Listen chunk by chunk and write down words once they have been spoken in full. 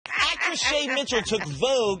then Shay Mitchell took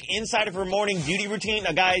Vogue inside of her morning beauty routine.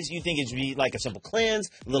 Now, guys, you think it should be like a simple cleanse,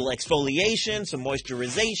 a little exfoliation, some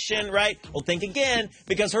moisturization, right? Well, think again,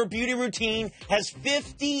 because her beauty routine has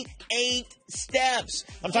 58 steps.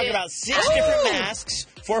 I'm talking about 6 different masks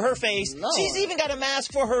for her face. Lord. She's even got a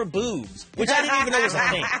mask for her boobs, which I didn't even know was a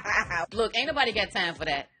thing. Look, ain't nobody got time for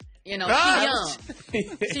that. You know, she young.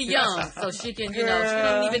 She young, so she can, you know, she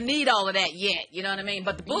don't even need all of that yet. You know what I mean?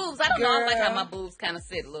 But the boobs, I don't know. I like how my boobs kind of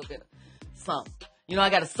sit a little bit. Something. You know,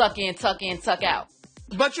 I got to suck in, tuck out.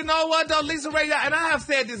 But you know what, though, Lisa Ray, and I have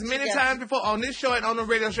said this many times before on this show and on the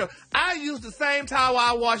radio show, I use the same towel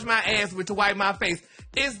I wash my ass with to wipe my face.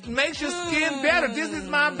 It makes your skin better. This is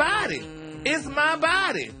my body. It's my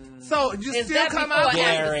body. So you is still come out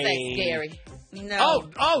scary.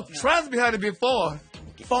 No. Oh, trust me, honey, before.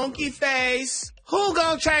 Funky face. Who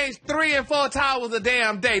gonna change 3 and 4 towels a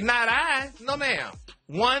damn day? Not I. No, ma'am.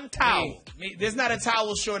 One towel. There's not a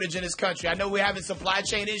towel shortage in this country. I know we're having supply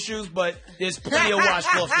chain issues, but there's plenty of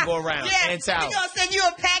washcloths to go around. Yeah, and towels. we're going to send you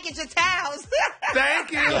a package of towels.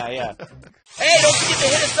 Thank you. Yeah. Hey, don't forget to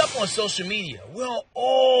hit us up on social media. We're on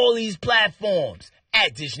all these platforms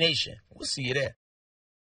at Dish Nation. We'll see you there.